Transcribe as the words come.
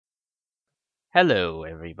Hello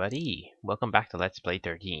everybody, welcome back to Let's Play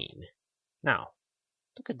 13. Now,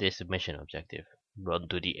 look at this mission objective. Run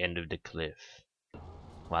to the end of the cliff.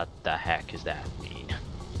 What the heck does that mean?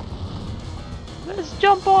 Let's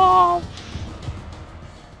jump off!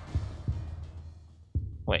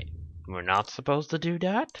 Wait, we're not supposed to do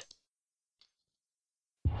that?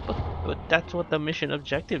 But that's what the mission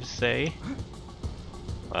objectives say.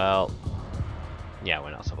 Well, yeah,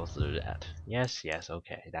 we're not supposed to do that. Yes,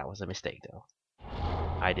 okay, that was a mistake though.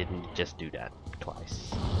 I didn't just do that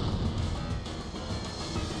twice.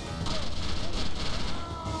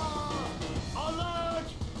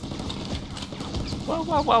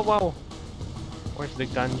 Whoa! Where's the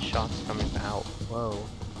gunshots coming out? Whoa.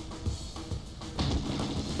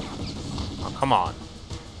 Oh, come on.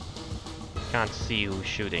 Can't see who's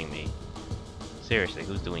shooting me. Seriously,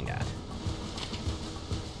 who's doing that?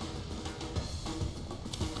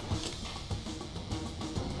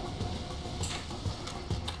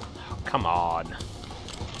 Oh, come on.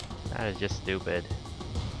 That is just stupid.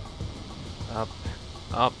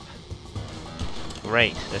 Up.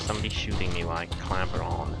 Great, there's somebody shooting me while I clamber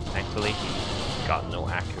on. Thankfully, he got no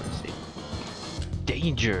accuracy.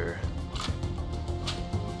 Danger!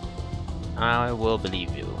 I will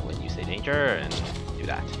believe you when you say danger and do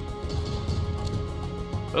that.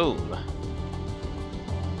 Boom!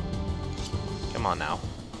 Come on now.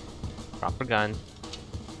 Proper gun.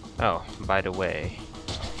 Oh, by the way,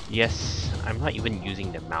 yes, I'm not even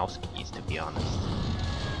using the mouse keys to be honest.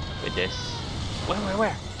 With this.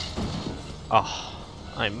 Where? Oh.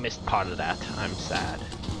 I missed part of that. I'm sad.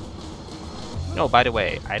 No, by the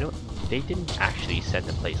way, they didn't actually set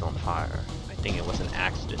the place on fire. I think it was an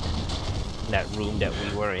accident. That room that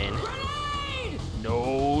we were in.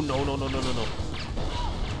 No.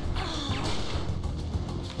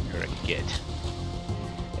 Forget.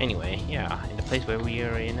 Anyway, yeah, in the place where we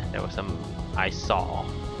were in, there was I saw.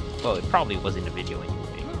 Well, it probably was in the video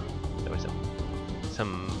anyway. There was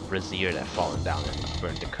some brazier that fallen down and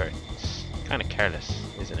burned the curtains. Kinda careless,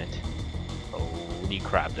 isn't it? Holy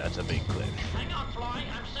crap, that's a big cliff. Hang on, Fly.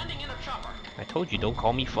 I'm sending in a chopper. I told you, don't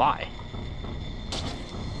call me Fly.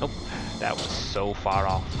 Nope, that was so far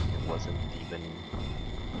off. It wasn't even...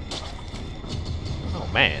 Oh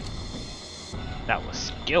man. That was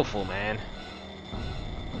skillful, man.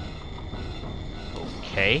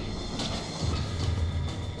 Okay.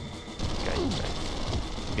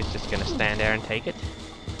 It's just gonna stand there and take it.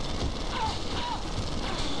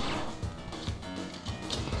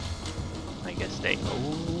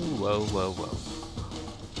 Whoa.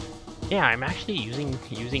 Yeah, I'm actually using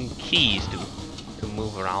keys to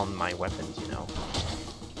move around my weapons, you know.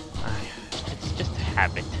 It's just a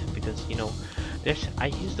habit because, you know, I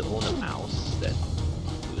used to own a mouse that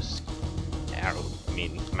was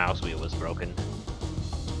mouse wheel was broken.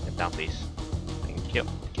 Get down, please. Thank you.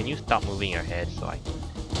 Can you stop moving your head so I can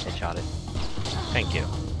headshot it? Thank you.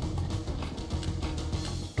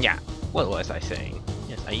 Yeah, what was I saying?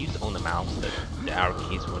 Yes, I used to own a mouse that the arrow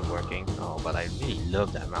keys weren't working. Oh, but I really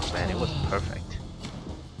love that mouse, man. It was perfect.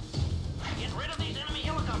 Get rid of these enemy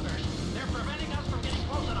helicopters. They're preventing us from getting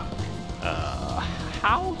close enough.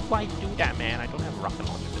 How do I do that, man? I don't have a rocket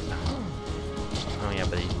launcher this time. Oh yeah,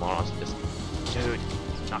 but these morons just... Dude,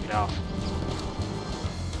 knock it off.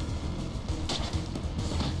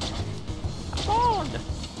 Come on!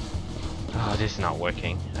 Oh, this is not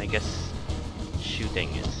working. I guess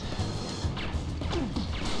shooting is...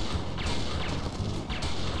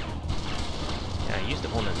 I used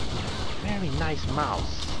to own a very nice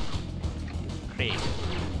mouse. Creative.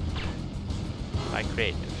 By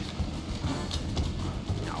creative.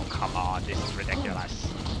 No, come on, this is ridiculous.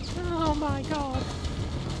 Oh my god.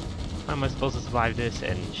 How am I supposed to survive this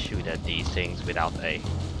and shoot at these things without a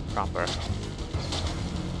proper...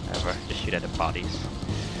 Ever, just shoot at the bodies.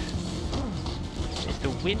 Is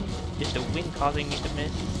the wind causing me to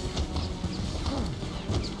miss?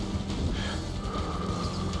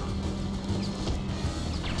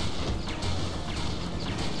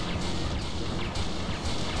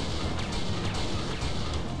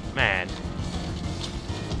 Man,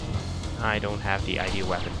 I don't have the ideal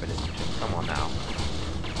weapon for this mission. Come on now.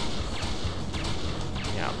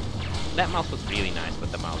 Yeah, that mouse was really nice,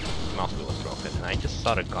 but the mouse wheel was broken, and I just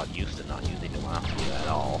sort of got used to not using the mouse wheel at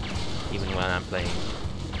all, even when I'm playing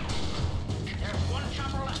There's one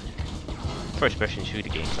chopper left. first-person shooter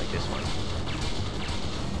games like this one.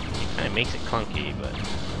 It kind of makes it clunky, but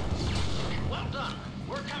Well done.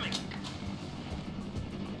 We're coming.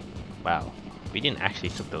 wow. We didn't actually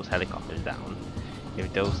took those helicopters down.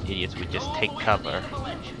 If those idiots would just take cover.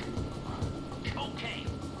 Okay.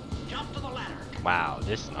 Jump to the ladder. Wow,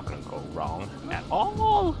 this is not gonna go wrong at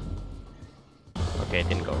all. Okay, it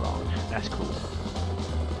didn't go wrong. That's cool.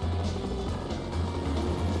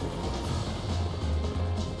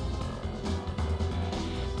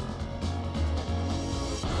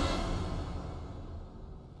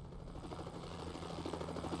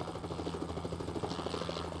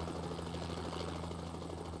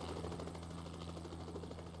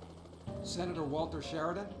 Senator Walter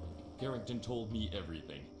Sheridan? Carrington told me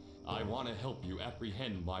everything. I want to help you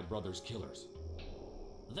apprehend my brother's killers.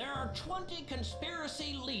 There are 20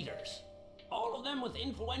 conspiracy leaders, all of them with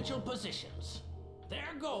influential positions.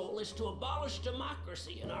 Their goal is to abolish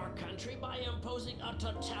democracy in our country by imposing a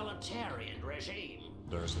totalitarian regime.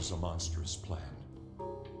 Theirs is a monstrous plan.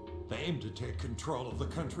 They aim to take control of the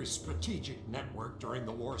country's strategic network during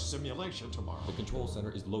the war simulation tomorrow. The control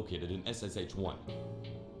center is located in XIII.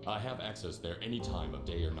 I have access there any time of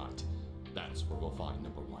day or night. That's where we'll find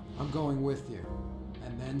number one. I'm going with you.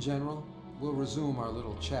 And then, General, we'll resume our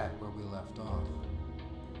little chat where we left off.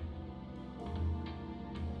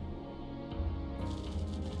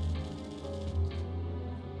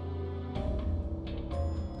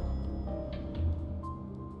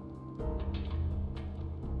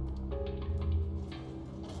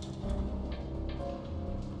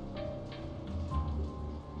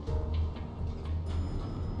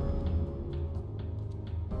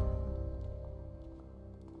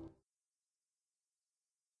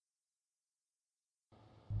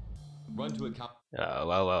 Run to a cop.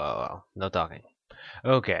 Well. No talking.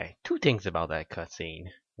 Okay, two things about that cutscene.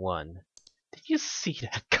 One, did you see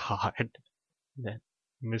that card that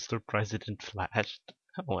Mr. President flashed?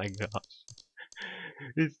 Oh my gosh.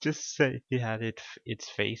 It just said it had his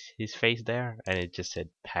face there, and it just said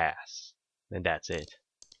pass. And that's it.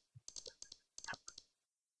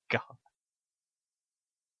 God.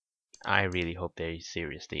 I really hope there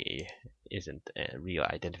seriously isn't a real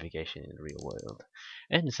identification in the real world.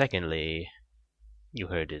 And secondly, you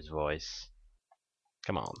heard his voice.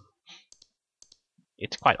 Come on.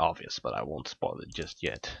 It's quite obvious, but I won't spoil it just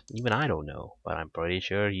yet. Even I don't know, but I'm pretty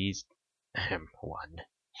sure he's one.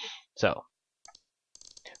 So,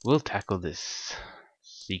 we'll tackle this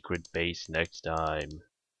secret base next time.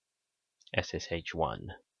 SSH-1,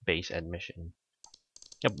 base admission.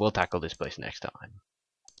 Yep, we'll tackle this place next time.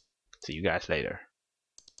 See you guys later.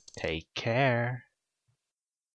 Take care.